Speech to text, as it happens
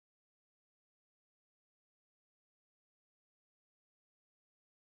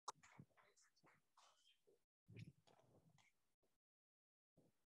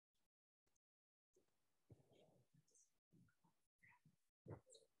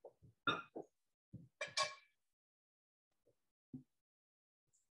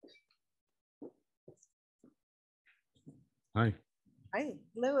Hi. Hi.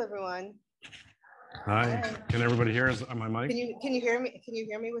 Hello, everyone. Hi. Hi. Can everybody hear us on my mic? Can you hear me? Can you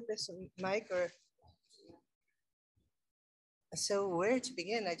hear me with this mic or? So where to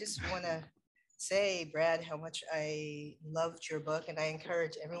begin? I just want to say, Brad, how much I loved your book, and I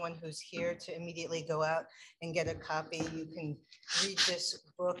encourage everyone who's here to immediately go out and get a copy. You can read this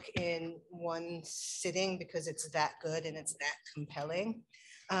book in one sitting because it's that good and it's that compelling.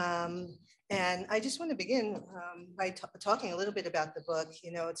 And I just want to begin by talking a little bit about the book.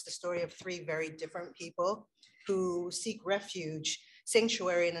 You know, it's the story of three very different people who seek refuge,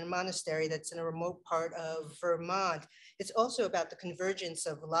 sanctuary in a monastery that's in a remote part of Vermont. It's also about the convergence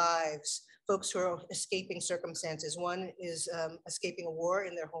of lives, folks who are escaping circumstances. One is escaping a war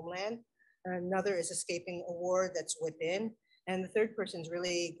in their homeland. Another is escaping a war that's within. And the third person is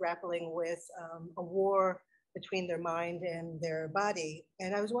really grappling with a war between their mind and their body.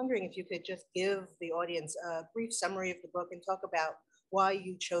 And I was wondering if you could just give the audience a brief summary of the book and talk about why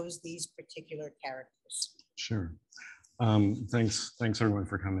you chose these particular characters. Sure. Thanks everyone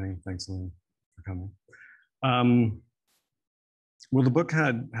for coming. Thanks, Lynn, for coming. Well, the book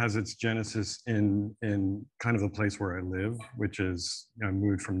has its genesis in kind of the place where I live, which is, I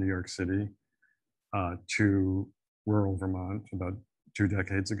moved from New York City to rural Vermont about 2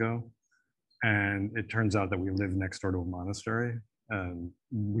 decades ago. And it turns out that we live next door to a monastery, and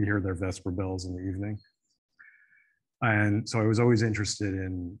we hear their Vesper bells in the evening. And so I was always interested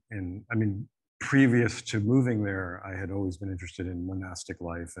in I mean, previous to moving there, I had always been interested in monastic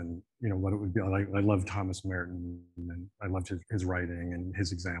life and, you know, what it would be like. I loved Thomas Merton, and I loved his writing and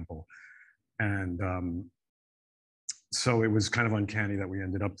his example. And so it was kind of uncanny that we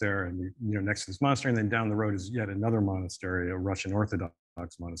ended up there and, you know, next to this monastery. And then down the road is yet another monastery, a Russian Orthodox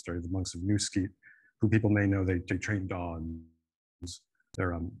monastery, the monks of New Skeet, who people may know, they train dogs.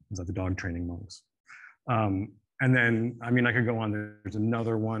 They're the dog training monks. And then, I mean, I could go on. There's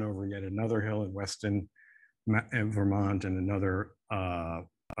another one over yet another hill in Weston, Vermont, and another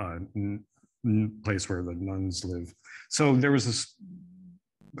place where the nuns live. So there was this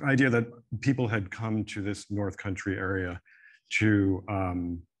idea that people had come to this North Country area to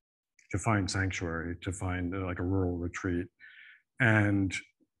find sanctuary, to find like a rural retreat. And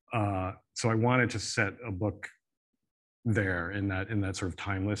so I wanted to set a book there in that sort of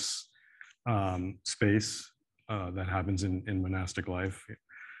timeless space that happens in monastic life.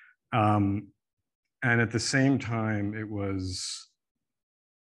 And at the same time, it was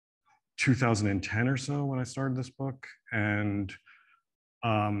 2010 or so when I started this book. And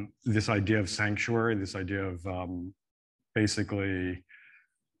this idea of sanctuary, this idea of basically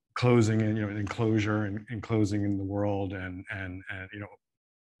closing in, you know, enclosure and enclosing in the world, and you know,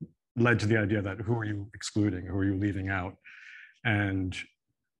 led to the idea that who are you excluding, who are you leaving out? And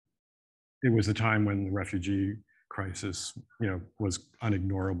it was a time when the refugee crisis, you know, was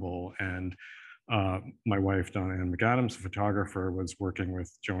unignorable. And my wife, Donna Ann McAdams, a photographer, was working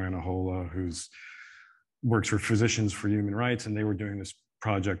with Joanna Hola, who's works for Physicians for Human Rights, and they were doing this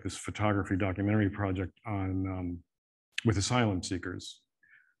project, this photography documentary project on with asylum seekers,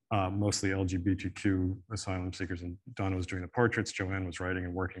 mostly LGBTQ asylum seekers. And Donna was doing the portraits, Joanne was writing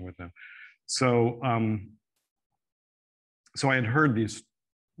and working with them. So, so I had heard these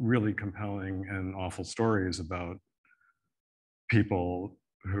really compelling and awful stories about people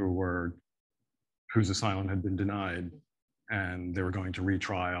whose asylum had been denied, and they were going to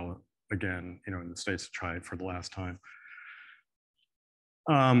retrial again, you know, in the States to try it for the last time.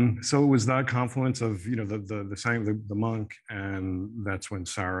 So it was that confluence of, you know, the monk, and that's when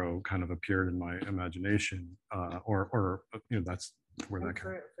Sorrow kind of appeared in my imagination, or you know, that's where that came.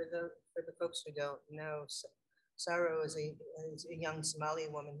 For the folks who don't know, Sorrow is a young Somali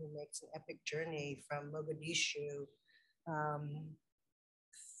woman who makes an epic journey from Mogadishu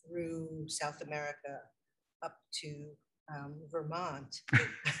through South America up to Vermont.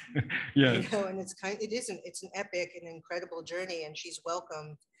 Yeah. You know, and it's an epic and incredible journey, and she's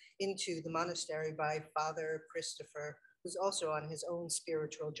welcomed into the monastery by Father Christopher, who's also on his own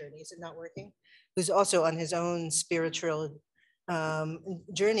spiritual journey. Is it not working? Who's also on his own spiritual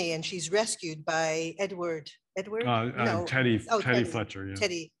journey, and she's rescued by Edward. No. Teddy Fletcher. Yeah.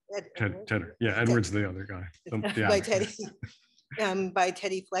 Teddy. Yeah, Edward's the other guy. By Teddy. By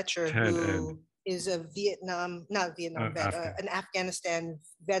Teddy Fletcher, who is a an Afghanistan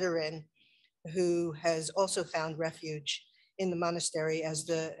veteran who has also found refuge in the monastery as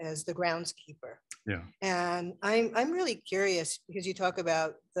the groundskeeper. Yeah. And I'm really curious, because you talk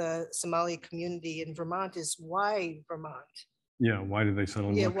about the Somali community in Vermont, is why Vermont? Yeah, why did they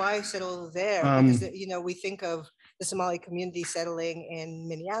settle? Yeah, why settle there? Because, you know, we think of the Somali community settling in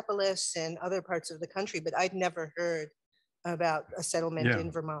Minneapolis and other parts of the country, but I'd never heard about a settlement Yeah.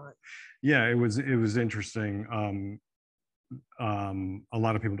 in Vermont. Yeah, it was interesting. A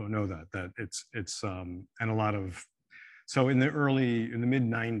lot of people don't know that it's and a lot of, so in the mid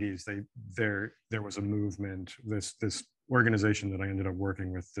 90s, there was a movement, this organization that I ended up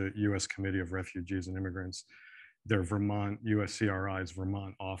working with, the U.S. Committee of Refugees and Immigrants. Their USCRI's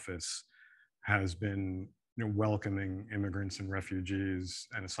Vermont office has been, welcoming immigrants and refugees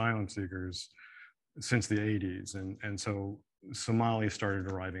and asylum seekers since the 80s, and so Somalis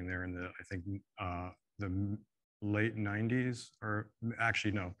started arriving there in the late 90s, or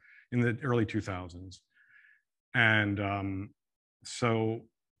actually no, in the early 2000s. And so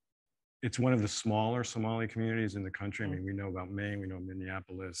it's one of the smaller Somali communities in the country. I mean, we know about Maine, we know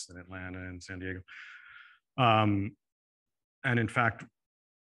Minneapolis and Atlanta and San Diego. And in fact,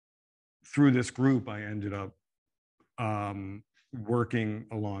 through this group, I ended up working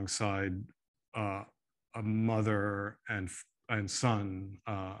alongside a mother and son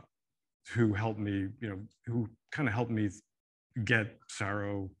who helped me, who kind of helped me get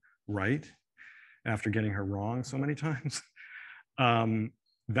Saro right after getting her wrong so many times.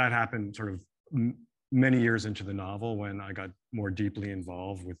 That happened sort of many years into the novel, when I got more deeply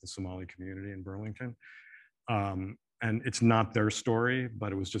involved with the Somali community in Burlington. And it's not their story,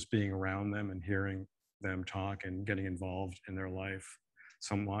 but it was just being around them and hearing them talk and getting involved in their life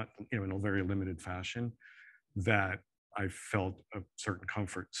somewhat, in a very limited fashion, that I felt a certain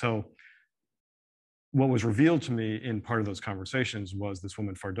comfort. So what was revealed to me in part of those conversations was this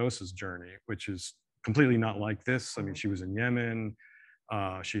woman Fardosa's journey, which is completely not like this. I mean, she was in Yemen.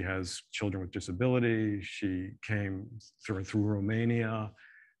 She has children with disability. She came through Romania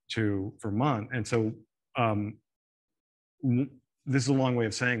to Vermont. And so this is a long way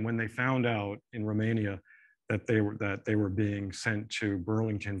of saying, when they found out in Romania that they were being sent to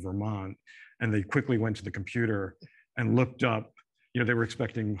Burlington, Vermont, and they quickly went to the computer and looked up, they were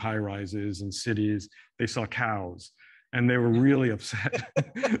expecting high rises and cities. They saw cows, and they were really upset.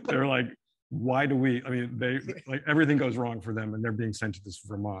 They're like, why do we, like, everything goes wrong for them, and they're being sent to this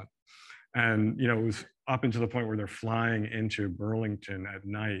Vermont. And, it was up until the point where they're flying into Burlington at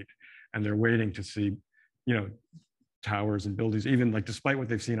night, and they're waiting to see, towers and buildings. Even, like, despite what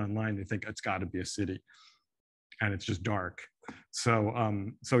they've seen online, they think it's got to be a city, and it's just dark. So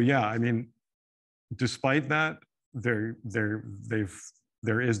yeah, I mean, despite that, there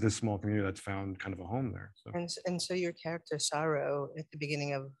is this small community that's found kind of a home there. So. And so your character Saro, at the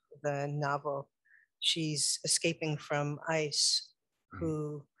beginning of the novel, she's escaping from ICE,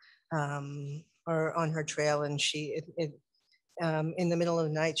 who are on her trail, and in the middle of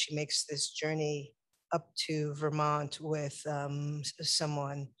the night, she makes this journey up to Vermont with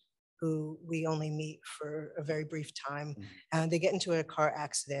someone who we only meet for a very brief time. And they get into a car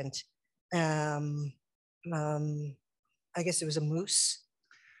accident. I guess it was a moose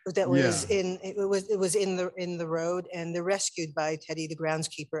that was in the road, and they're rescued by Teddy, the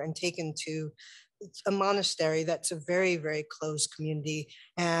groundskeeper, and taken to a monastery that's a very, very closed community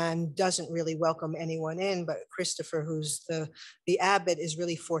and doesn't really welcome anyone in. But Christopher, who's the abbot, is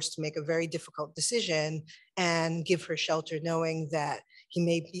really forced to make a very difficult decision and give her shelter, knowing that he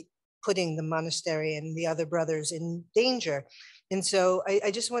may be putting the monastery and the other brothers in danger. And so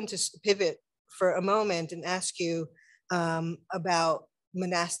I just want to pivot for a moment and ask you about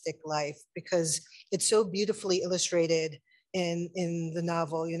monastic life, because it's so beautifully illustrated in the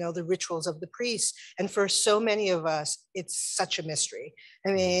novel, the rituals of the priests. And for so many of us, it's such a mystery.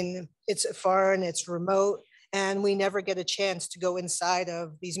 I mean, it's foreign, it's remote, and we never get a chance to go inside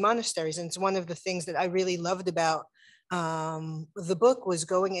of these monasteries. And it's one of the things that I really loved about the book, was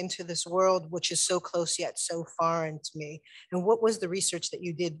going into this world, which is so close yet so foreign to me. And what was the research that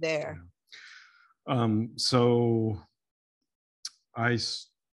you did there? So I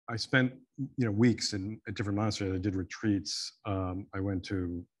spent weeks in a different monastery. I did retreats. I went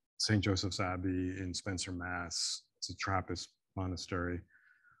to St. Joseph's Abbey in Spencer, Mass. It's a Trappist monastery.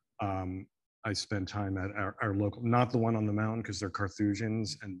 I spent time at our local, not the one on the mountain, because they're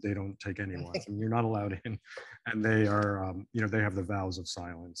Carthusians and they don't take anyone. I mean, you're not allowed in, and they are, they have the vows of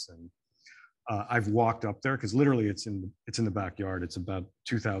silence. And I've walked up there, because literally it's in the backyard. It's about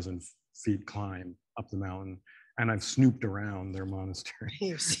 2,000 feet climb up the mountain. And I've snooped around their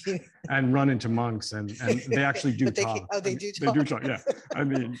monastery and run into monks, and they actually do talk. They do talk. They do talk, yeah. I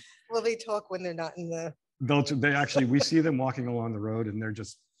mean, well, they talk when they're not in the. They actually, we see them walking along the road, and they're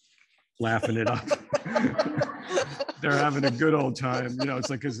just laughing it up. They're having a good old time. It's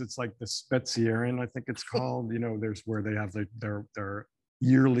like, because it's like the Spezierin, I think it's called. There's where they have their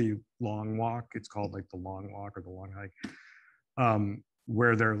yearly long walk. It's called like the long walk or the long hike.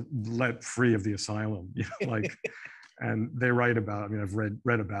 Where they're let free of the asylum, like, And they write about, I mean, I've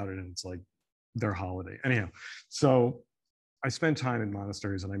read about it, and it's like their holiday. Anyhow, so I spent time in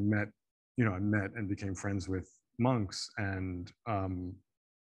monasteries, and I met and became friends with monks, and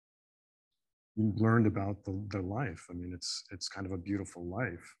learned about their life. I mean, it's kind of a beautiful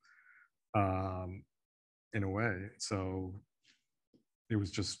life, in a way. So it was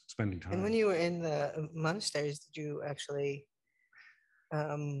just spending time. And when you were in the monasteries, did you actually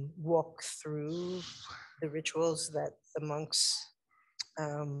walk through the rituals that the monks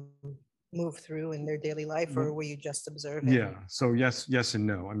move through in their daily life, or were you just observing? Yeah. So yes and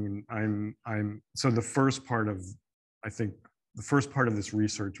no. I mean, I'm so the first part of, I think the first part of this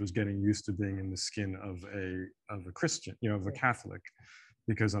research was getting used to being in the skin of a Christian, of a Catholic,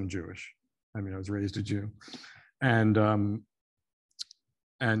 because I'm Jewish. I mean, I was raised a Jew, and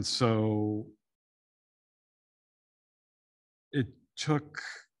so it took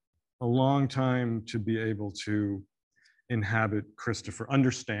a long time to be able to inhabit Christopher,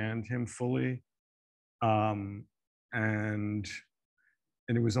 understand him fully, and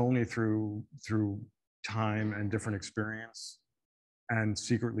it was only through time and different experience and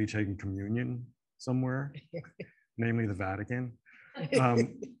secretly taking communion somewhere, namely the Vatican,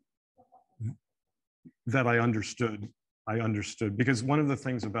 that I understood. Because one of the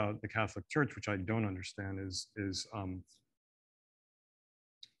things about the Catholic Church, which I don't understand, is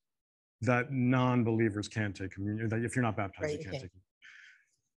that non-believers can't take communion, that if you're not baptized, Right, you can't okay. take communion.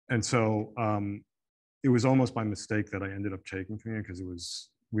 And so it was almost by mistake that I ended up taking communion, because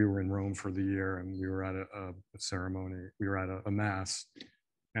we were in Rome for the year, and we were at a ceremony, we were at a mass,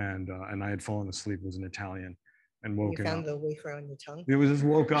 and I had fallen asleep, it was in Italian, and woken You found up. the wafer on your tongue? It was just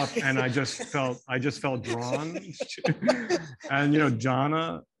woke up, and I just felt drawn. And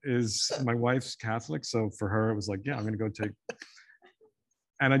Jana is my wife's Catholic, so for her it was like, yeah, I'm gonna go take.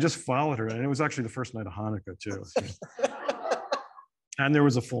 And I just followed her, and it was actually the first night of Hanukkah too, and there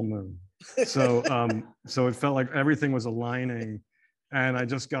was a full moon, so so it felt like everything was aligning, and I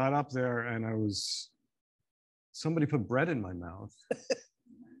just got up there, and somebody put bread in my mouth,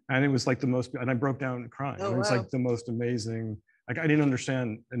 and it was like the most, and I broke down crying. Oh, It was wow. like the most amazing. Like, I didn't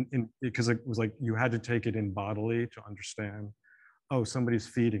understand, because it was like you had to take it in bodily to understand. Oh, somebody's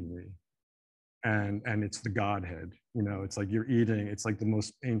feeding me, and it's the Godhead. It's like you're eating. It's like the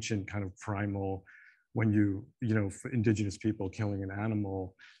most ancient kind of primal, when for indigenous people, killing an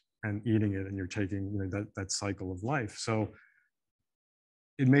animal and eating it, and you're taking that cycle of life. So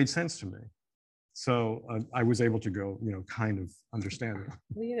it made sense to me. So I was able to go, kind of understand it.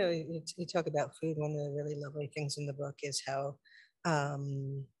 Well, you talk about food. One of the really lovely things in the book is how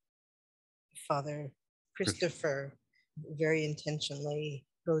Father Christopher very intentionally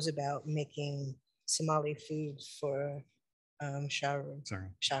goes about making Somali food for Sharu.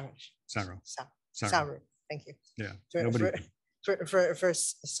 Saru. Thank you. Yeah. For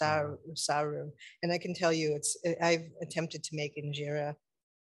Saru. And I can tell you, I've attempted to make injera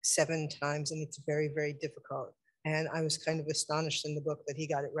 7 times, and it's very, very difficult. And I was kind of astonished in the book that he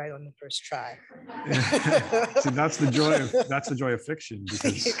got it right on the first try. See, that's the joy of fiction.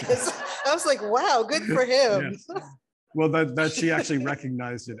 Because I was like, wow, good for him. Yeah. Well, that she actually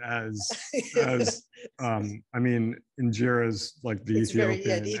recognized it as I mean, injera is like the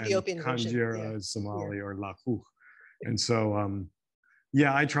Ethiopian, and kanjira is Somali, or lahuch. And so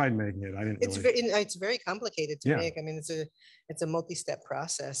yeah, I tried making it. I didn't. It's very complicated to make. I mean, it's a multi-step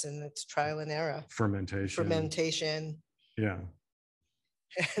process, and it's trial and error. Fermentation. Yeah.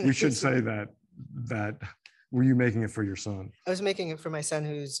 We should say that were you making it for your son? I was making it for my son,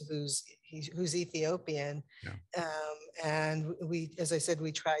 who's Ethiopian. Yeah. And we, as I said,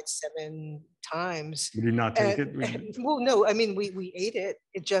 we tried 7 times. Did he not take it? Well, no, I mean, we ate it.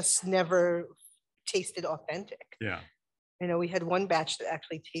 It just never tasted authentic. Yeah. We had one batch that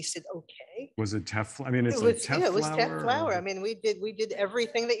actually tasted okay. Was it teff? I mean, it was teff flour. I mean, we did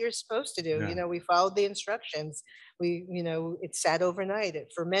everything that you're supposed to do. Yeah. We followed the instructions. It sat overnight.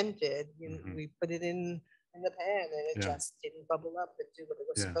 It fermented. Mm-hmm. We put it in the pan, and it just didn't bubble up and do what it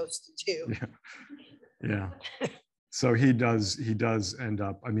was supposed to do. Yeah. So he does end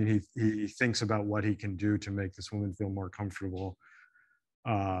up. I mean, he thinks about what he can do to make this woman feel more comfortable,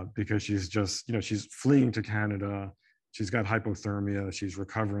 because she's just she's fleeing to Canada. She's got hypothermia. She's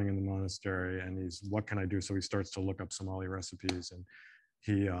recovering in the monastery, and what can I do? So he starts to look up Somali recipes, and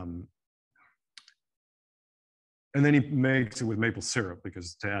and then he makes it with maple syrup,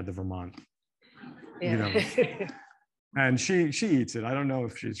 because to add the Vermont, and she eats it. I don't know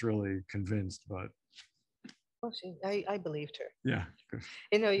if she's really convinced, but well, I believed her. Yeah.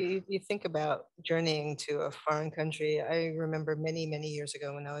 You think about journeying to a foreign country. I remember many, many years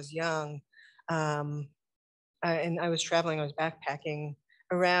ago when I was young, and I was traveling, I was backpacking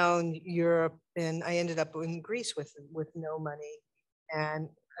around Europe, and I ended up in Greece with no money, and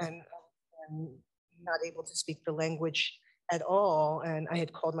and and not able to speak the language at all. And I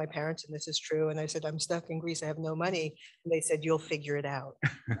had called my parents, and this is true. And I said, I'm stuck in Greece. I have no money. And they said, you'll figure it out.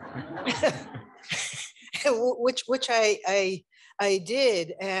 which I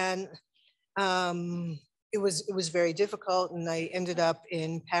did, and it was very difficult, and I ended up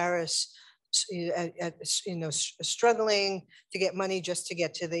in Paris, struggling to get money just to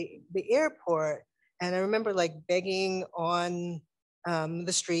get to the airport. And I remember like begging on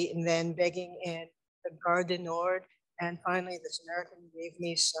the street, and then begging in the Gare du Nord, and finally this American gave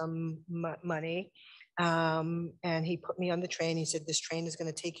me some money, and he put me on the train. He said, this train is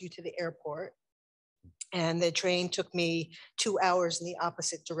going to take you to the airport. And the train took me 2 hours in the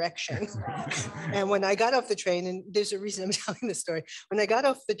opposite direction. And when I got off the train, and there's a reason I'm telling this story, when I got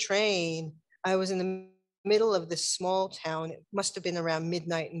off the train, I was in the middle of this small town. It must have been around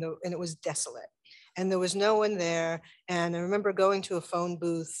midnight, and it was desolate. And there was no one there. And I remember going to a phone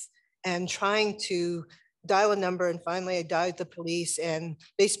booth and trying to dial a number. And finally I dialed the police, and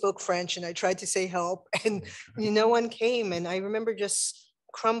they spoke French, and I tried to say help, and no one came. And I remember just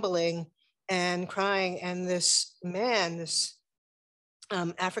crumbling and crying. And this man, this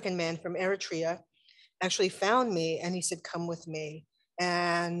African man from Eritrea, actually found me, and he said, come with me.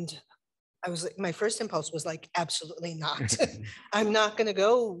 And I was like, my first impulse was like, absolutely not. I'm not going to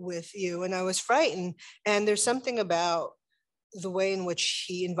go with you. And I was frightened. And there's something about the way in which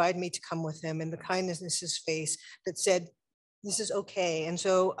he invited me to come with him, and the kindness in his face that said, this is okay. And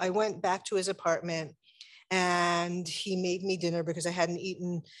so I went back to his apartment, and he made me dinner because I hadn't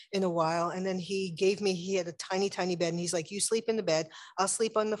eaten in a while. And then he had a tiny, tiny bed, and he's like, you sleep in the bed, I'll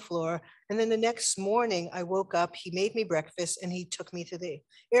sleep on the floor. And then the next morning I woke up, he made me breakfast, and he took me to the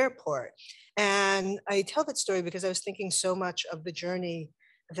airport. And I tell that story because I was thinking so much of the journey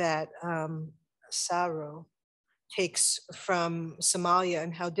that Saro takes from Somalia,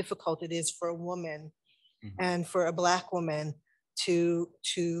 and how difficult it is for a woman and for a Black woman to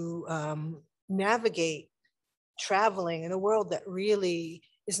navigate traveling in a world that really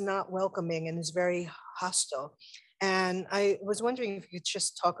is not welcoming and is very hostile. And I was wondering if you could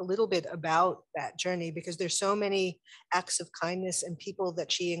just talk a little bit about that journey, because there's so many acts of kindness and people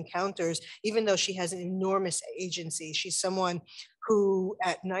that she encounters, even though she has an enormous agency. She's someone who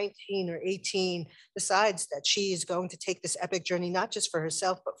at 19 or 18 decides that she is going to take this epic journey, not just for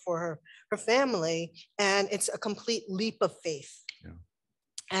herself, but for her family. And it's a complete leap of faith. Yeah.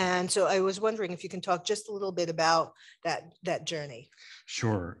 And so I was wondering if you can talk just a little bit about that journey.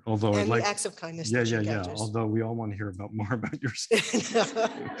 Sure. Although and I'd the like acts of kindness. Yeah. Although we all want to hear more about yourself.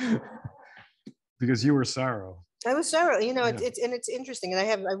 Because you were Saro. I was Sarah. It's interesting,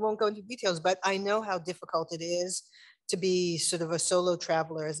 and I won't go into details, but I know how difficult it is to be sort of a solo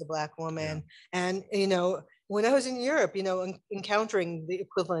traveler as a Black woman. And when I was in Europe, encountering the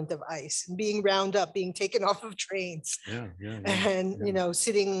equivalent of ICE and being round up, being taken off of trains, and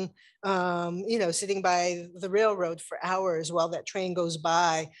sitting by the railroad for hours while that train goes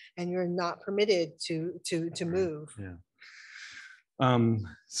by, and you're not permitted to move. Yeah.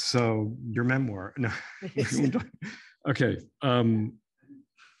 So your memoir. No. Okay.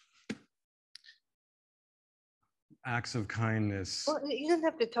 Acts of kindness. Well, you don't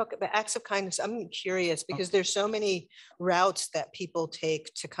have to talk about acts of kindness. I'm curious because there's so many routes that people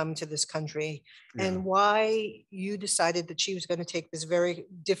take to come to this country, and why you decided that she was going to take this very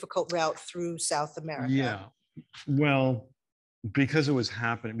difficult route through South America. Yeah. Well, because it was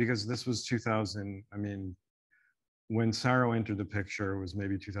happening, because this was 2000. I mean, when Saro entered the picture, it was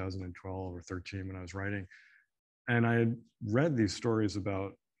maybe 2012 or 13 when I was writing. And I had read these stories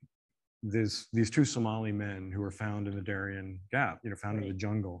about these two Somali men who were found in the Darien Gap, found in the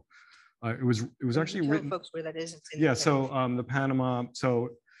jungle. It was actually written. Folks where that is. So the Panama. So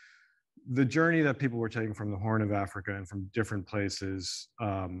the journey that people were taking from the Horn of Africa and from different places,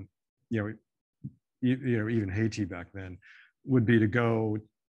 even Haiti back then, would be to go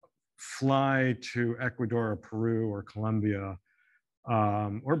fly to Ecuador or Peru or Colombia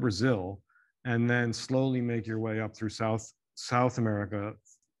or Brazil, and then slowly make your way up through South America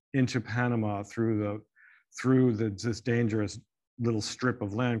into Panama through this dangerous little strip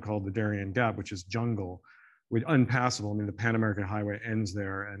of land called the Darien Gap, which is jungle, with unpassable. I mean, the Pan American Highway ends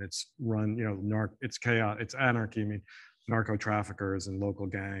there, and it's run, it's chaos, it's anarchy. I mean, narco traffickers and local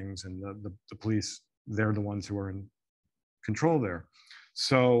gangs and the police, they're the ones who are in control there.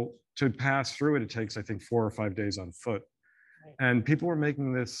 So to pass through it, it takes, I think, 4 or 5 days on foot. And people were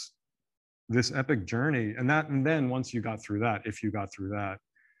making this epic journey. And then once you got through that, if you got through that,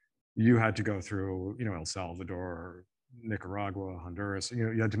 you had to go through, El Salvador, Nicaragua, Honduras.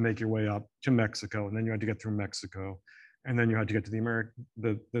 You had to make your way up to Mexico, and then you had to get through Mexico, and then you had to get to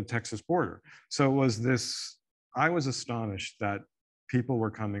the Texas border. So it was this. I was astonished that people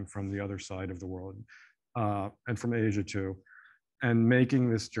were coming from the other side of the world, and from Asia too, and making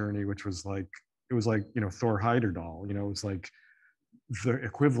this journey, which was like, it was like, Thor Heyerdahl. It was like the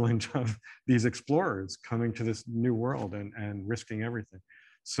equivalent of these explorers coming to this new world and risking everything.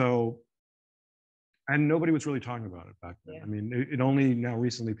 So, and nobody was really talking about it back then. Yeah. I mean, it only now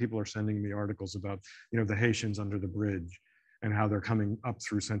recently people are sending me articles about, the Haitians under the bridge and how they're coming up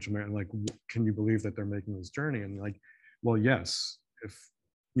through Central America. Like, can you believe that they're making this journey? And like, well, yes, if,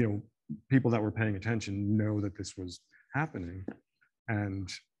 people that were paying attention know that this was happening. And,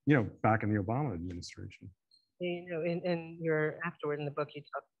 back in the Obama administration. In your afterward in the book, you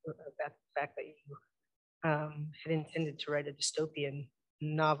talk about the fact that you had intended to write a dystopian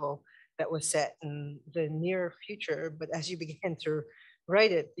novel that was set in the near future, but as you began to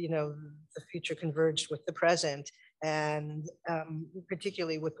write it, the future converged with the present, and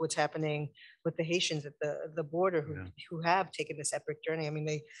particularly with what's happening with the Haitians at the border who have taken this epic journey. I mean,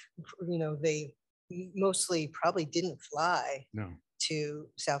 they mostly probably didn't fly to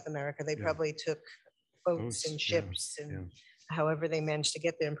South America. They probably took boats and ships and however they managed to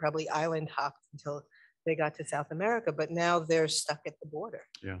get there, and probably island hopped until they got to South America, but now they're stuck at the border.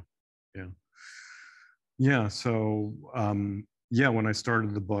 So when I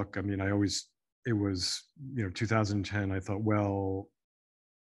started the book, I mean, it was 2010. I thought, well,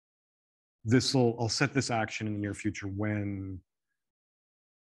 I'll set this action in the near future when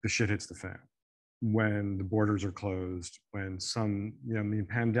the shit hits the fan, when the borders are closed, when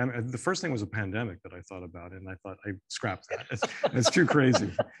pandemic. The first thing was a pandemic that I thought about, and I thought I scrapped that. It's too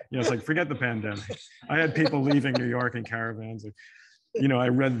crazy. It's like, forget the pandemic. I had people leaving New York in caravans. I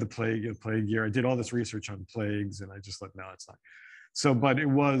read the plague year. I did all this research on plagues, and I just thought, no, it's not. So, but it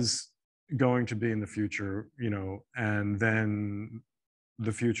was going to be in the future, and then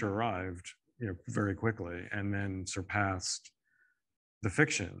the future arrived, very quickly, and then surpassed the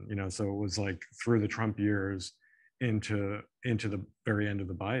fiction, so it was like through the Trump years into the very end of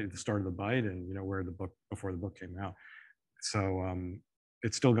the start of the Biden, where before the book came out. So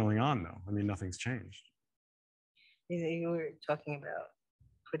it's still going on though. I mean, nothing's changed. You were talking about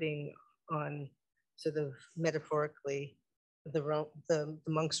putting on, sort of metaphorically, the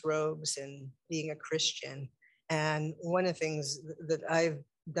monk's robes and being a Christian. And one of the things that I've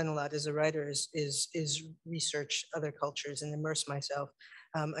done a lot as a writer is research other cultures and immerse myself.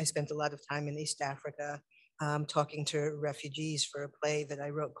 I spent a lot of time in East Africa talking to refugees for a play that I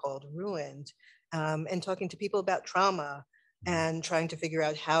wrote called Ruined, and talking to people about trauma and trying to figure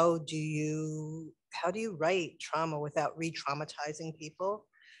out how do you write trauma without re-traumatizing people,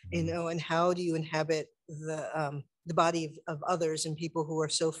 and how do you inhabit the body of others and people who are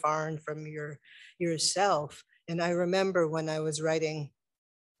so foreign from yourself. And I remember when I was writing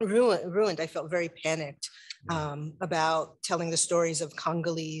Ruined, I felt very panicked about telling the stories of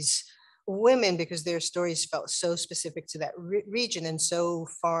Congolese women, because their stories felt so specific to that region and so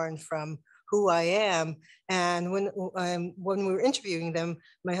foreign from who I am. And when we were interviewing them,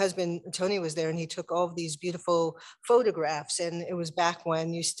 my husband Tony was there, and he took all of these beautiful photographs. And it was back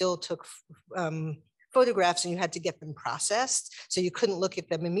when you still took photographs and you had to get them processed, so you couldn't look at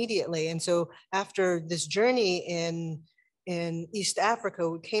them immediately. And so after this journey in East Africa,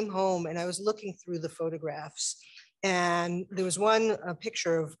 we came home and I was looking through the photographs, and there was one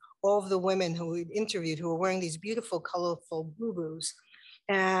picture of all of the women who we'd interviewed who were wearing these beautiful, colorful boo-boos.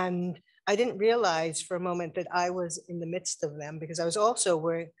 And I didn't realize for a moment that I was in the midst of them, because I was also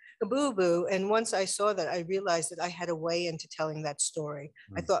wearing a boo-boo. And once I saw that, I realized that I had a way into telling that story.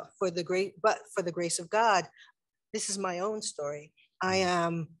 I thought, for the grace of God, this is my own story. I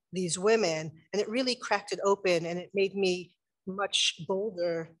am these women. And it really cracked it open, and it made me much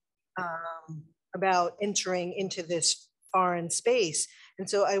bolder about entering into this foreign space. And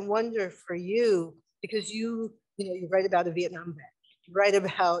so I wonder for you, because you write about a Vietnam vet, you write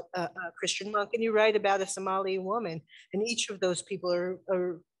about a Christian monk, and you write about a Somali woman, and each of those people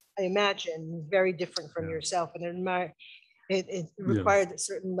are I imagine, very different from yourself, and it required a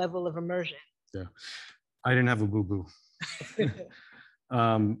certain level of immersion. Yeah, I didn't have a boo-boo.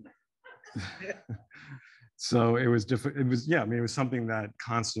 So it was different. It was, I mean, it was something that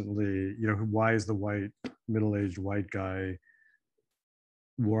constantly, why is the middle-aged white guy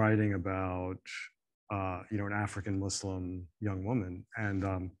writing about, an African Muslim young woman?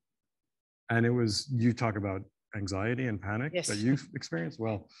 And it was, you talk about anxiety and panic that you experienced.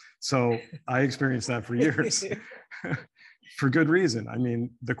 Well, so I experienced that for years. for good reason. I mean,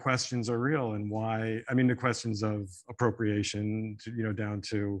 the questions are real, and why, I mean, the questions of appropriation, to, down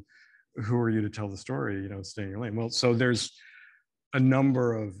to who are you to tell the story, stay in your lane. Well, so there's a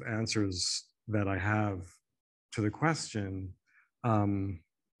number of answers that I have to the question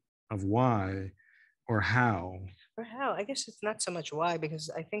of why or how. Or how? I guess it's not so much why, because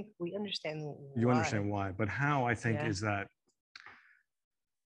I think we understand why. You understand why, but how, I think, Yeah. is that,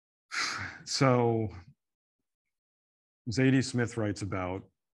 so Zadie Smith writes about,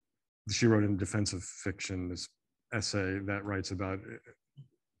 she wrote in Defense of Fiction, this essay that writes about,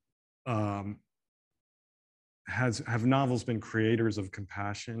 have novels been creators of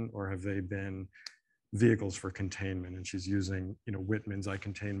compassion, or have they been vehicles for containment? And she's using, Whitman's I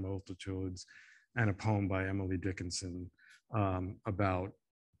Contain Multitudes and a poem by Emily Dickinson about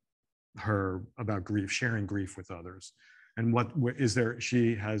grief, sharing grief with others. And what is there,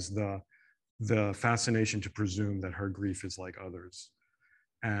 she has the fascination to presume that her grief is like others.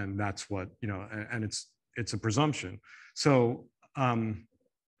 And that's what, and it's a presumption. So,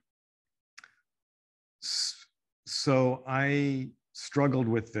 so I struggled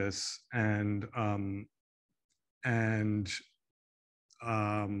with this, and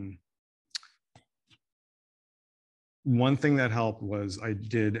one thing that helped was I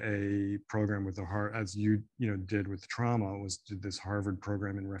did a program with as you did with trauma, did this Harvard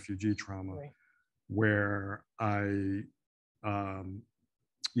program in refugee trauma, right, where I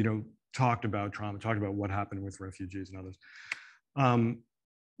talked about trauma, talked about what happened with refugees and others.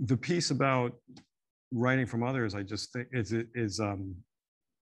 The piece about writing from others, I just think I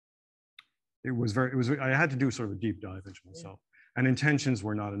had to do sort of a deep dive into myself. Yeah. And intentions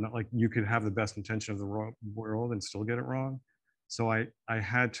were not enough. Like, you could have the best intention of the world and still get it wrong. So I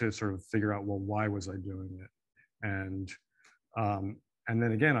had to sort of figure out, well, why was I doing it? And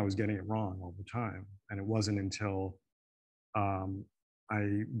then again, I was getting it wrong all the time. And it wasn't until I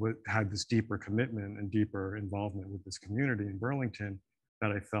had this deeper commitment and deeper involvement with this community in Burlington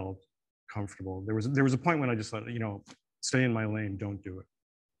that I felt comfortable. There was a point when I just thought, stay in my lane, don't do it.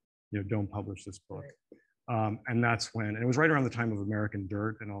 Don't publish this book. Right. And that's when, and it was right around the time of American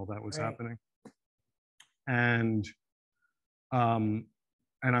Dirt and all that was right. happening. And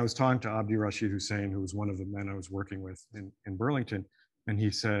I was talking to Abdi Rashid Hussein, who was one of the men I was working with in Burlington. And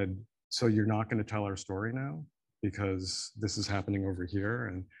he said, so you're not going to tell our story now, because this is happening over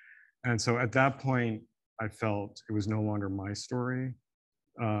here. And so at that point, I felt it was no longer my story,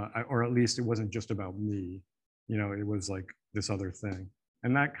 or at least it wasn't just about me. It was like this other thing.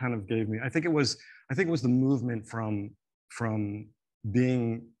 And that kind of gave me, I think it was the movement from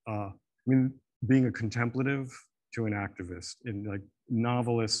being, being a contemplative to an activist. In, like,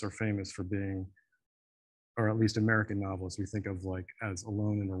 novelists are famous for being, or at least American novelists, we think of like as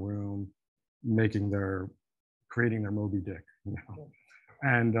alone in a room, creating their Moby Dick,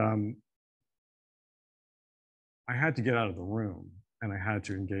 And I had to get out of the room, and I had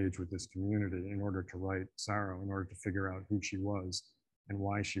to engage with this community in order to write Sorrow, in order to figure out who she was and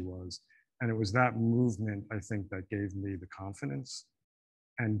why she was. And it was that movement, I think, that gave me the confidence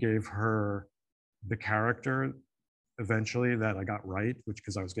and gave her the character eventually that I got right,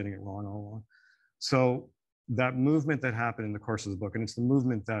 because I was getting it wrong all along. So that movement that happened in the course of the book, and it's the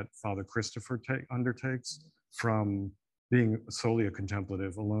movement that Father Christopher undertakes, from being solely a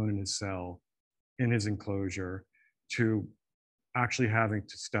contemplative, alone in his cell, in his enclosure, to actually having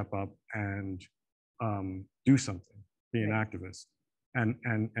to step up and do something, be an activist, and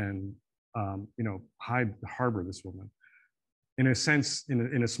harbor this woman. In a sense,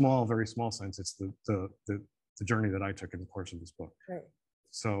 in a small, very small sense, it's the journey that I took in the course of this book. Right.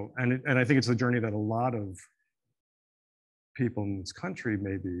 So, and I think it's a journey that a lot of people in this country,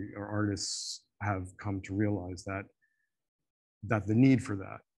 maybe, or artists, have come to realize that the need for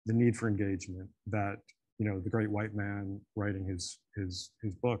that, the need for engagement, that the great white man writing his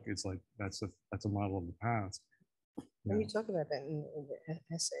book, it's like that's a model of the past. And you talk about that in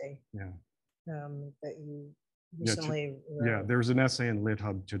the essay. Yeah. That you recently wrote. Yeah, there's an essay in Lit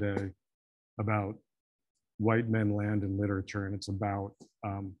Hub today about white men, land, and literature, and it's about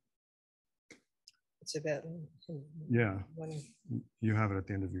yeah. You have it at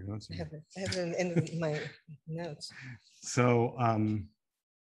the end of your notes. I have it in my notes. So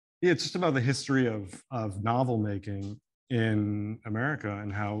yeah, it's just about the history of novel making in America,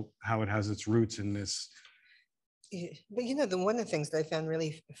 and how it has its roots in this. But one of the things that I found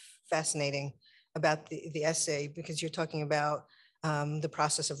really fascinating about the essay, because you're talking about the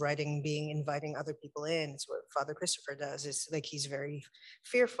process of writing being inviting other people in. It's what Father Christopher does. It's like he's very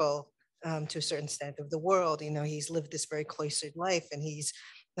fearful to a certain extent of the world. He's lived this very cloistered life, and he's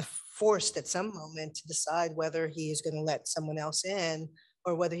forced at some moment to decide whether he is going to let someone else in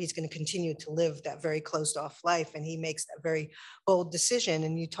or whether he's going to continue to live that very closed off life. And he makes that very bold decision.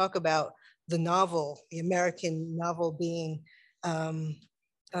 And you talk about the novel, the American novel being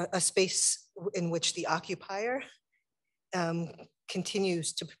a space in which the occupier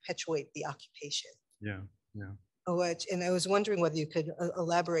continues to perpetuate the occupation. Yeah, yeah. And I was wondering whether you could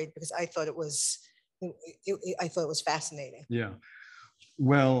elaborate, because I thought it was, I thought it was fascinating. Yeah.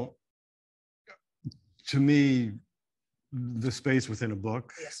 Well, to me, the space within a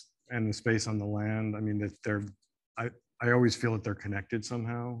book, yes, and the space on the land, I mean, that I always feel that they're connected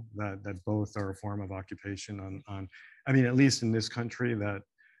somehow, that both are a form of occupation on I mean, at least in this country, that,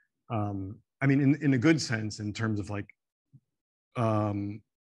 I mean, in a good sense, in terms of like,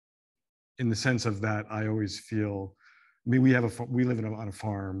 in the sense of that, I always feel, I mean, we live on a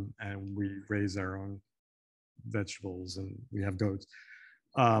farm, and we raise our own vegetables, and we have goats.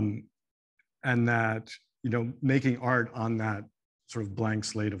 And that, you know, making art on that sort of blank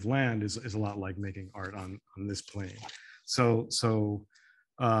slate of land is a lot like making art on this plane. So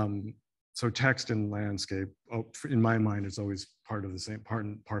text and landscape, in my mind, is always part of the same, part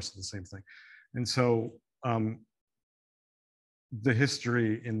and parcel of the same thing. And so the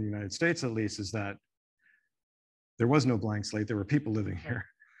history in the United States, at least, is that there was no blank slate. There were people living here.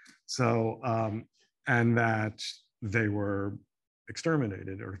 So, and that they were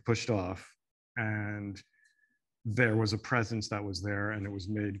exterminated or pushed off, and there was a presence that was there, and it was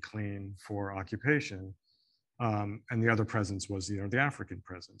made clean for occupation. And the other presence was, you know, the African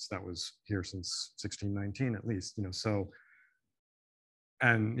presence that was here since 1619, at least, you know. So,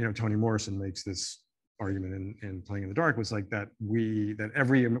 and, you know, Toni Morrison makes this argument in Playing in the Dark, was like that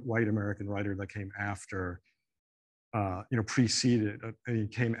every white American writer that came after, you know, preceded, he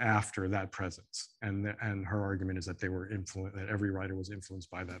came after that presence. And her argument is that they were that every writer was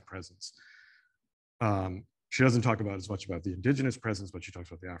influenced by that presence. She doesn't talk about as much about the indigenous presence, but she talks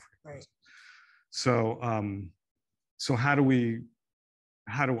about the African presence. So, so how do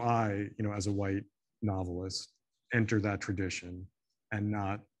I, you know, as a white novelist, enter that tradition and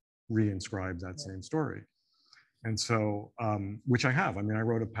not reinscribe that same story? And so, which I have. I mean, I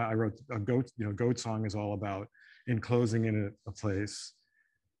wrote a goat, you know, Goat Song is all about enclosing in a place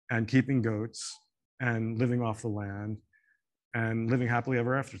and keeping goats and living off the land and living happily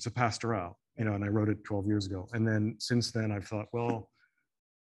ever after. It's a pastoral, you know, and I wrote it 12 years ago. And then since then I've thought, well,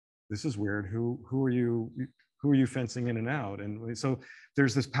 this is weird. Who are you fencing in and out? And so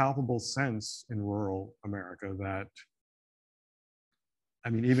there's this palpable sense in rural America that, I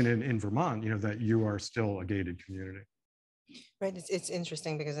mean, even in Vermont, you know, that you are still a gated community. Right. It's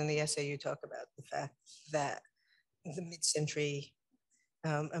interesting because in the essay you talk about the fact that the mid-century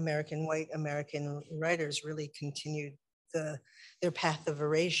white American writers really continued their path of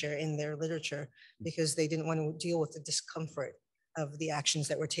erasure in their literature because they didn't want to deal with the discomfort of the actions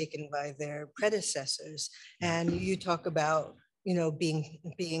that were taken by their predecessors. And you talk about, you know,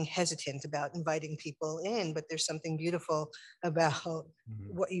 being hesitant about inviting people in, but there's something beautiful about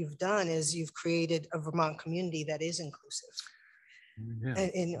what you've done is you've created a Vermont community that is inclusive. Yeah.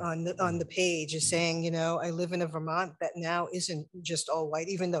 And on the page is saying, you know, I live in a Vermont that now isn't just all white,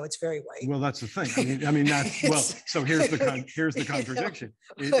 even though it's very white. Well, that's the thing. I mean that's, well, so here's the contradiction.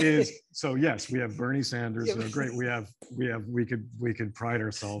 It is, so yes, we have Bernie Sanders, you know, great. We could pride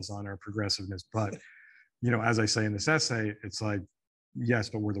ourselves on our progressiveness, but, you know, as I say in this essay, it's like, yes,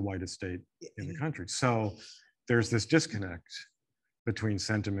 but we're the whitest state in the country. So there's this disconnect between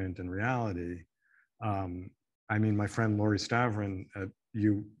sentiment and reality. I mean, my friend Lori Stavrin at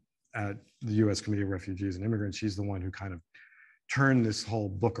the U.S. Committee of Refugees and Immigrants, she's the one who kind of turned this whole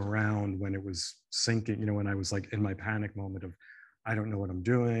book around when it was sinking, you know, when I was like in my panic moment of, I don't know what I'm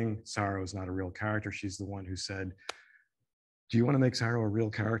doing. Sarah is not a real character. She's the one who said, do you want to make Sarah a real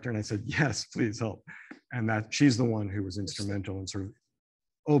character? And I said, yes, please help. And that she's the one who was instrumental in sort of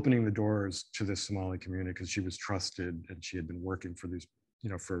opening the doors to this Somali community because she was trusted and she had been working for these, you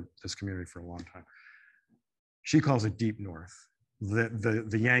know, for this community for a long time. She calls it Deep North,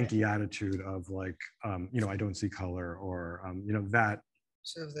 the Yankee attitude of like, you know, I don't see color, or you know, that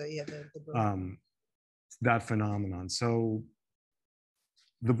sort of that phenomenon. So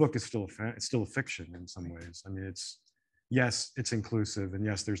the book is still a fiction in some ways. I mean, yes, it's inclusive, and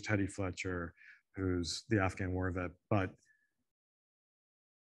yes, there's Teddy Fletcher, who's the Afghan war vet, but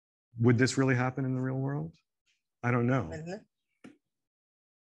would this really happen in the real world? I don't know.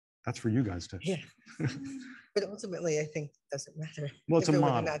 That's for you guys to. Yeah. But ultimately, I think it doesn't matter. Well, it's a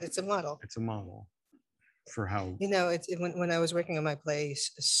model. It's a model. It's a model for how. You know, when I was working on my play,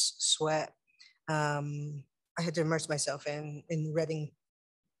 Sweat, I had to immerse myself in Reading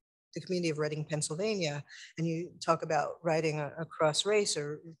the community of Reading, Pennsylvania, and you talk about writing across race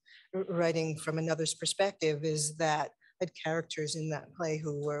or writing from another's perspective, is that I had characters in that play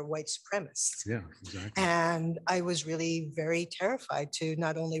who were white supremacists. Yeah, exactly. And I was really very terrified to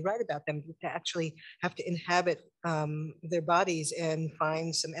not only write about them, but to actually have to inhabit their bodies and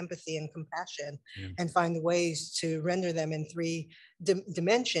find some empathy and compassion, Yeah. and find ways to render them in three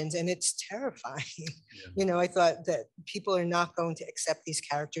dimensions. And it's terrifying. Yeah. You know, I thought that people are not going to accept these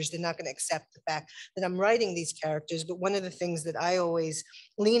characters. They're not going to accept the fact that I'm writing these characters. But one of the things that I always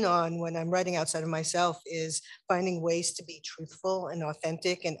lean on when I'm writing outside of myself is finding ways to be truthful and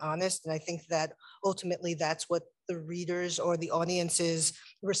authentic and honest. And I think that ultimately that's what the readers or the audiences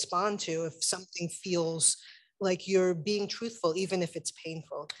respond to. If something feels like you're being truthful, even if it's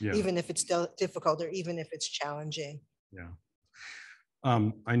painful, Yeah. even if it's difficult, or even if it's challenging. Yeah.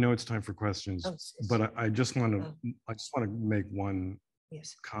 I know it's time for questions, but I just want to make one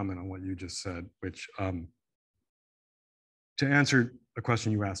comment on what you just said, which to answer a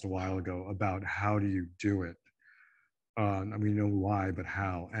question you asked a while ago about how do you do it. I mean, you know why, but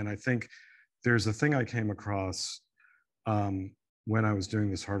how? And I think there's a thing I came across when I was doing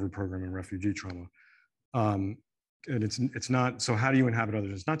this Harvard program in refugee trauma. And it's not, so how do you inhabit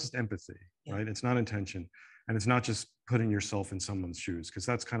others? It's not just empathy, right? It's not intention. And it's not just putting yourself in someone's shoes, because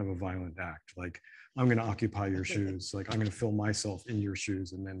that's kind of a violent act. Like, I'm going to occupy your shoes. Like, I'm going to fill myself in your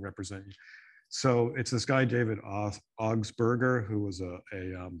shoes and then represent you. So it's this guy, David Augsburger, who was a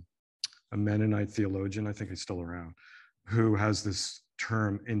Mennonite theologian, I think he's still around, who has this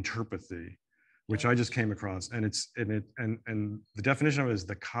term interpathy, which I just came across. And and the definition of it is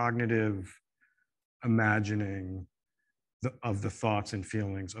the cognitive imagining of the thoughts and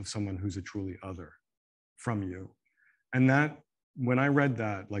feelings of someone who's a truly other from you. And that, when I read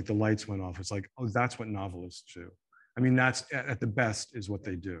that, like the lights went off. It's like, oh, that's what novelists do. I mean, that's at the best is what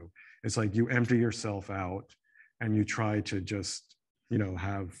they do. It's like you empty yourself out and you try to just, you know,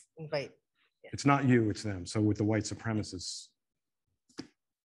 have, right. It's not you, it's them. So with the white supremacists,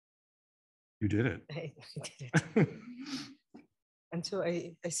 you did it. I did it. And so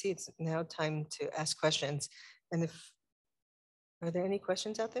I see it's now time to ask questions. And are there any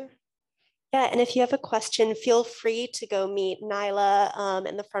questions out there? Yeah, and if you have a question, feel free to go meet Nyla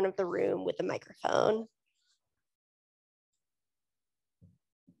in the front of the room with the microphone.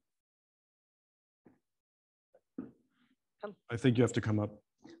 I think you have to come up.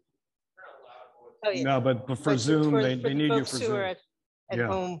 Oh, yeah. No, but for Zoom, they need you for Zoom. At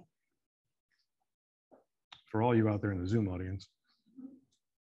home. For all you out there in the Zoom audience.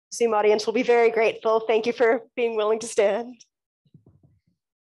 Zoom audience will be very grateful. Thank you for being willing to stand.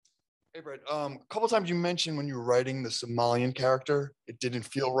 Hey, Brett, a couple of times you mentioned when you were writing the Somalian character, it didn't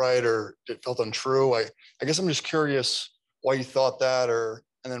feel right or it felt untrue. I guess I'm just curious why you thought that,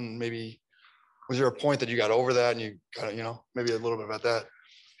 and then maybe, was there a point that you got over that and you kind of, you know, maybe a little bit about that?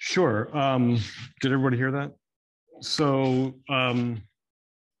 Sure. Did everybody hear that? So,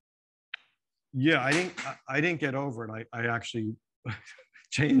 yeah, I didn't get over it. I actually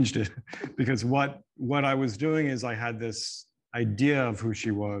changed it, because what I was doing is I had this idea of who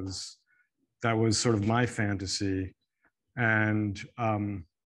she was that was sort of my fantasy, and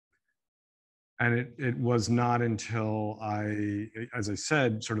it was not until I, as I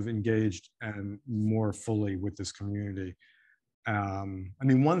said, sort of engaged and more fully with this community. I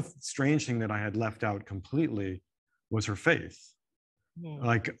mean, one strange thing that I had left out completely was her faith.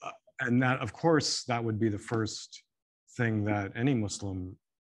 Like, and that, of course, that would be the first thing that any Muslim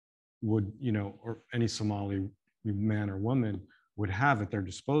would, you know, or any Somali man or woman would have at their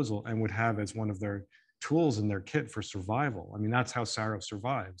disposal and would have as one of their tools in their kit for survival. I mean, that's how Sarah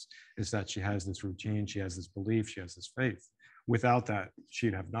survives, is that she has this routine, she has this belief, she has this faith. Without that,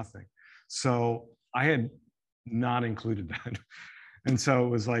 she'd have nothing. So I had not included that. And so it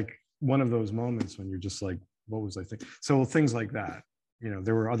was like one of those moments when you're just like, what was I thinking? So things like that, you know,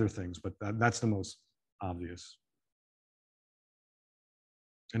 there were other things, but that's the most obvious.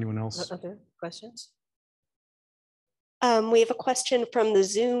 Anyone else? Other questions? We have a question from the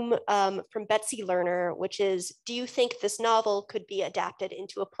Zoom from Betsy Lerner, which is, do you think this novel could be adapted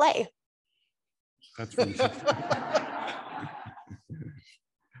into a play? That's from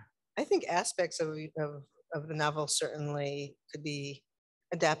I think aspects of the novel certainly could be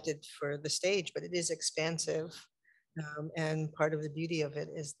adapted for the stage, but it is expansive. And part of the beauty of it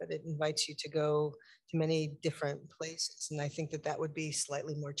is that it invites you to go to many different places. And I think that would be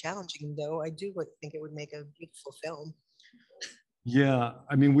slightly more challenging, though I do think it would make a beautiful film. Yeah,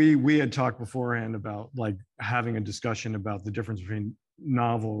 I mean, we had talked beforehand about like having a discussion about the difference between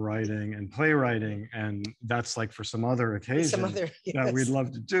novel writing and playwriting, and that's like for some other occasion Some other, that we'd yes.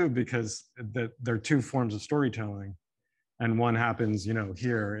 love to do, because there are two forms of storytelling, and one happens, you know,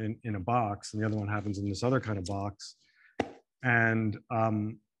 here in a box, and the other one happens in this other kind of box, and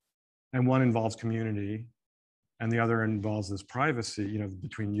one involves community, and the other involves this privacy, you know,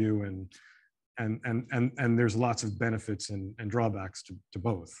 between you and there's lots of benefits and drawbacks to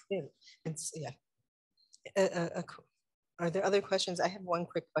both. Yeah. Are there other questions? I have one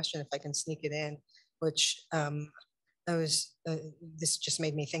quick question, if I can sneak it in, which this just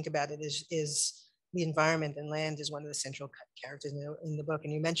made me think about it, is the environment and land is one of the central characters in the book.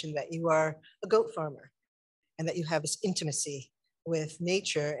 And you mentioned that you are a goat farmer and that you have this intimacy with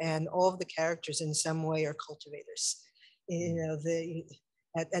nature, and all of the characters in some way are cultivators, you know,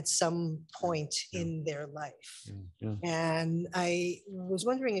 at some point in their life. And I was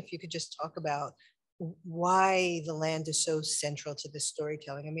wondering if you could just talk about why the land is so central to this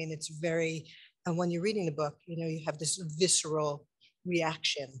storytelling. I mean, it's very, and when you're reading the book, you know, you have this visceral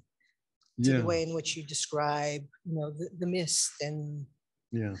reaction to the way in which you describe, you know, the mist and.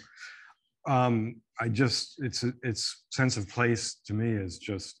 It's sense of place to me is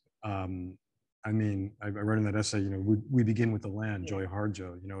just, I mean, I read in that essay, you know, we begin with the land, Joy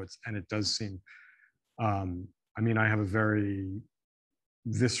Harjo, you know, and it does seem, I mean, I have a very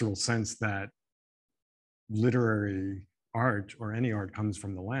visceral sense that literary art or any art comes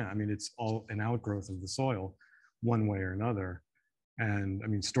from the land. I mean, it's all an outgrowth of the soil, one way or another. And I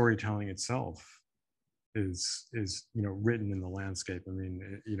mean, storytelling itself is you know, written in the landscape. I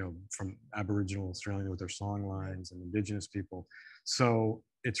mean, you know, from Aboriginal Australia with their song lines and Indigenous people. So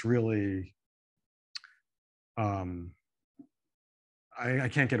it's really, I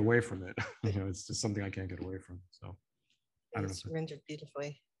can't get away from it. You know, it's just something I can't get away from. So I don't know. It's rendered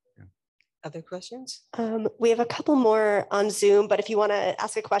beautifully. Yeah. Other questions? We have a couple more on Zoom, but if you want to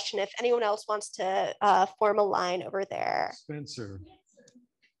ask a question, if anyone else wants to form a line over there. Spencer.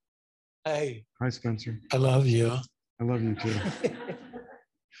 Hey. Hi, Spencer. I love you. I love you too.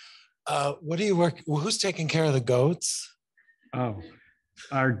 What do you work? Who's taking care of the goats? Oh,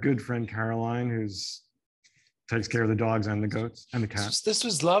 our good friend Caroline, who's takes care of the dogs and the goats and the cats. This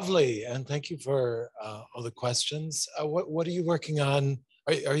was lovely, and thank you for all the questions. What are you working on?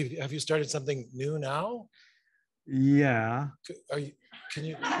 Have you started something new now? Yeah. Can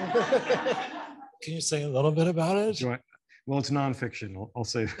you say a little bit about it? Well, it's nonfiction. I'll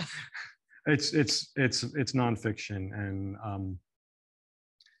say it's nonfiction, and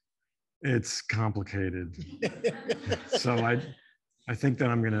it's complicated. So I think that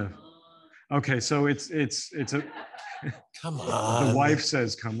I'm gonna. Okay, so it's a. Come on. The wife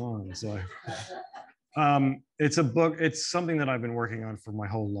says, "Come on." So it's a book. It's something that I've been working on for my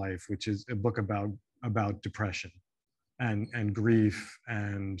whole life, which is a book about depression, and grief,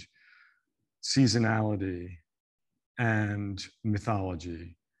 and seasonality, and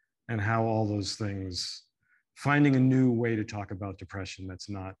mythology, and how all those things, finding a new way to talk about depression that's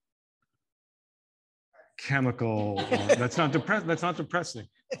not chemical, that's not depressing.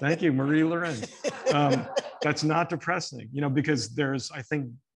 Thank you, Marie Lorenz. That's not depressing, you know, because there's, I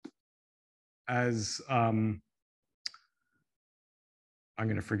think, as I'm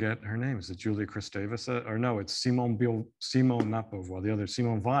going to forget her name. Is it Julia Kristeva? Or no, it's Simone not Beauvoir, the other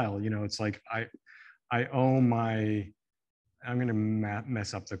Simone Weil. You know, it's like I owe my, I'm going to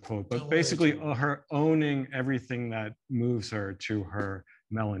mess up the quote, but basically her owning everything that moves her to her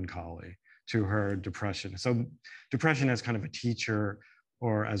melancholy, to her depression. So depression as kind of a teacher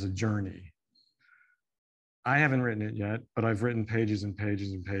or as a journey. I haven't written it yet, but I've written pages and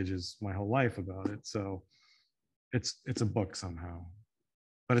pages and pages my whole life about it. So it's a book somehow,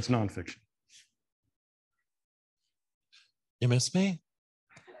 but it's nonfiction. You miss me?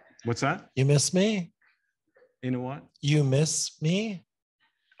 What's that? You miss me? You know what? You miss me?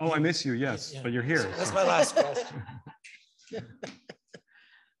 Oh, I miss you, yes, but you're here. That's my last question.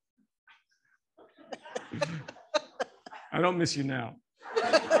 I don't miss you now.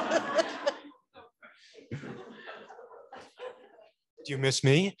 Do you miss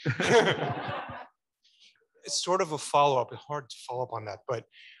me? It's sort of a follow-up. It's hard to follow up on that, but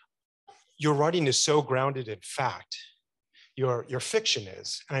your writing is so grounded in fact. Your fiction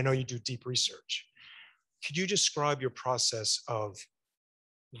is, and I know you do deep research. Could you describe your process of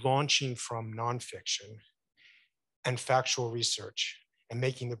launching from nonfiction and factual research and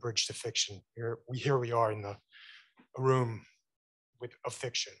making the bridge to fiction? Here we are in the room with a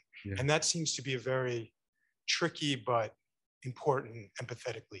fiction. Yeah. And that seems to be a very tricky but important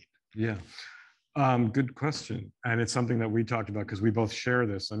empathetic leap. Yeah, good question. And it's something that we talked about because we both share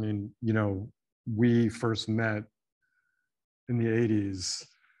this. I mean, you know, we first met in the 80s,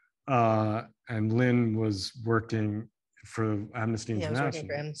 and Lynn was working for Amnesty Yeah, I was working International.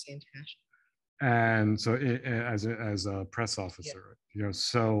 for Amnesty International. And so as a press officer, you know,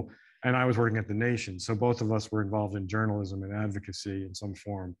 so, and I was working at the Nation. So both of us were involved in journalism and advocacy in some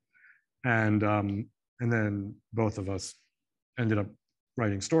form. And then both of us ended up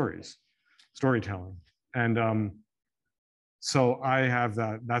writing storytelling. And so I have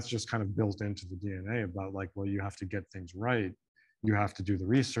that's just kind of built into the DNA about like, well, you have to get things right. You have to do the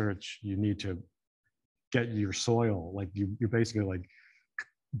research. You need to get your soil. Like you're basically like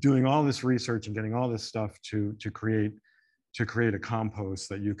doing all this research and getting all this stuff to create a compost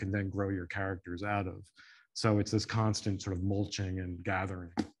that you can then grow your characters out of. So it's this constant sort of mulching and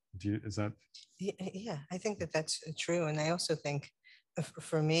gathering. Is that? Yeah, I think that that's true. And I also think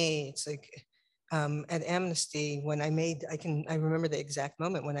for me, it's like at Amnesty, when I remember the exact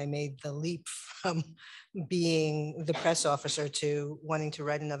moment when I made the leap from being the press officer to wanting to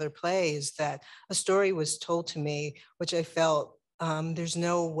write another play, is that a story was told to me, which I felt there's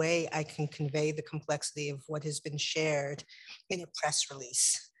no way I can convey the complexity of what has been shared in a press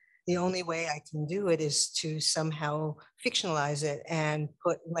release. The only way I can do it is to somehow fictionalize it and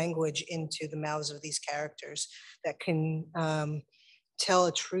put language into the mouths of these characters that can tell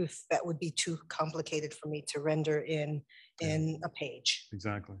a truth that would be too complicated for me to render in a page.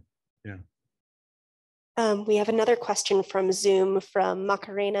 Exactly. Yeah. We have another question from Zoom from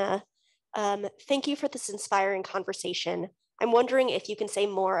Macarena. Thank you for this inspiring conversation. I'm wondering if you can say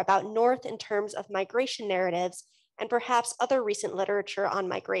more about North in terms of migration narratives and perhaps other recent literature on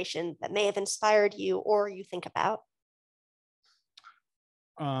migration that may have inspired you or you think about.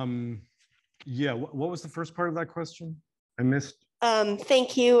 Yeah, what was the first part of that question? I missed.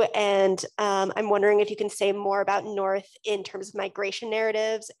 Thank you. And I'm wondering if you can say more about North in terms of migration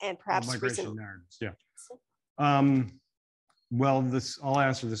narratives and perhaps migration narratives, yeah. Well, I'll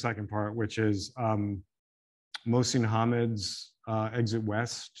answer the second part, which is Mohsin Hamid's Exit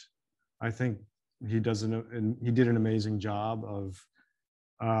West. I think he did an amazing job of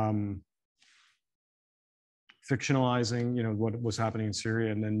fictionalizing, you know, what was happening in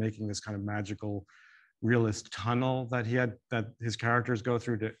Syria, and then making this kind of magical, realist tunnel that his characters go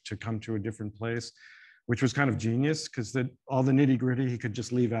through to come to a different place, which was kind of genius because all the nitty gritty he could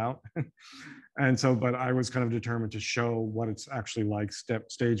just leave out. And so, but I was kind of determined to show what it's actually like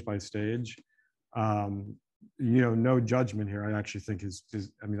stage by stage. You know, no judgment here. I actually think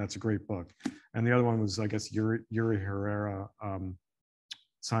I mean, that's a great book. And the other one was, I guess, Yuri Herrera,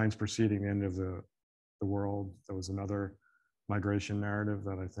 Science Preceding the End of the World. There was another migration narrative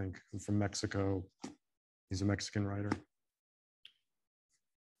that I think from Mexico. He's a Mexican writer.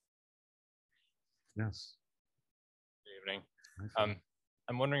 Yes. Good evening.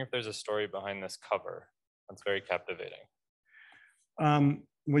 I'm wondering if there's a story behind this cover. That's very captivating.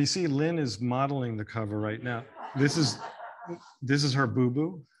 Well, you see, Lynn is modeling the cover right now. This is her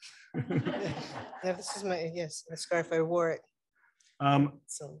boo-boo. Yeah, this is my scarf. I wore it.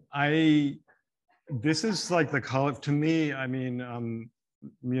 So this is like the color to me. I mean,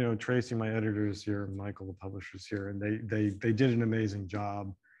 you know, Tracy, my editor, is here, and Michael, the publisher's here, and they did an amazing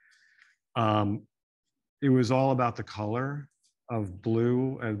job. It was all about the color of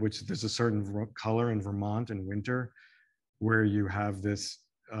blue, which there's a certain color in Vermont in winter, where you have this.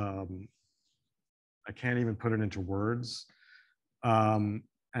 I can't even put it into words. And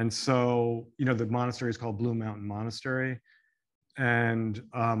so, you know, the monastery is called Blue Mountain Monastery, and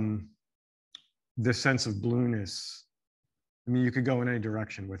this sense of blueness. I mean, you could go in any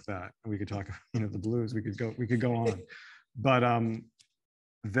direction with that. We could talk, you know, the blues. We could go on, but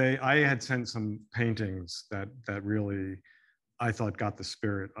I had sent some paintings that really I thought got the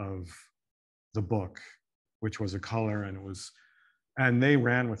spirit of the book, which was a color, and they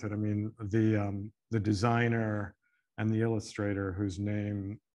ran with it. I mean, the designer and the illustrator, whose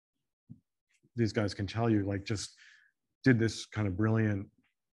name these guys can tell you, like, just did this kind of brilliant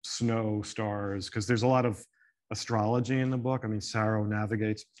snow stars, because there's a lot of astrology in the book. I mean, Saro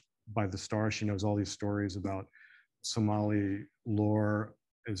navigates by the stars. She knows all these stories about Somali lore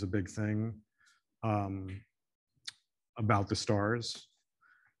is a big thing about the stars.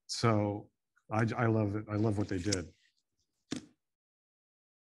 So I love it. I love what they did.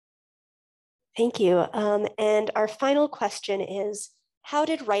 Thank you. And our final question is, how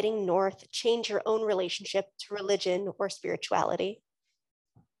did writing North change your own relationship to religion or spirituality?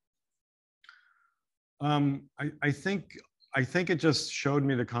 I think it just showed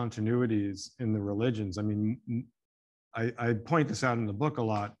me the continuities in the religions. I mean, I point this out in the book a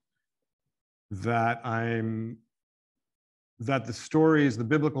lot, that the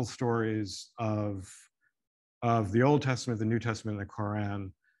biblical stories of of the Old Testament, the New Testament, and the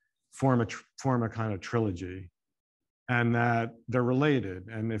Quran form a kind of trilogy, and that they're related.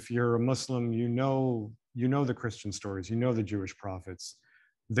 And if you're a Muslim, you know the Christian stories, you know the Jewish prophets.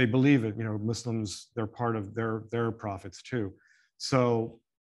 They believe it. Muslims, they're part of their prophets too. So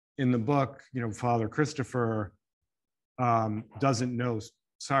in the book, Father Christopher doesn't know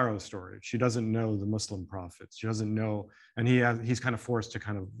Sarah's story. She doesn't know the Muslim prophets. She doesn't know, and he's kind of forced to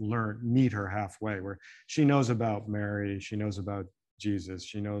kind of meet her halfway, where she knows about Mary, she knows about Jesus,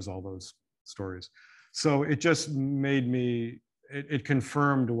 she knows all those stories. So it just made me, it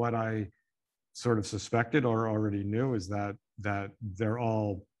confirmed what I sort of suspected or already knew, is that they're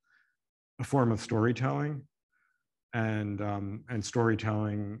all a form of storytelling, and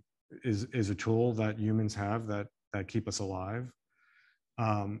storytelling is a tool that humans have that keep us alive,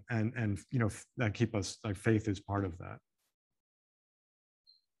 and that keep us, like, faith is part of that.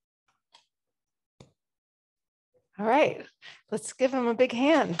 All right, let's give him a big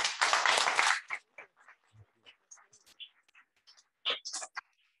hand.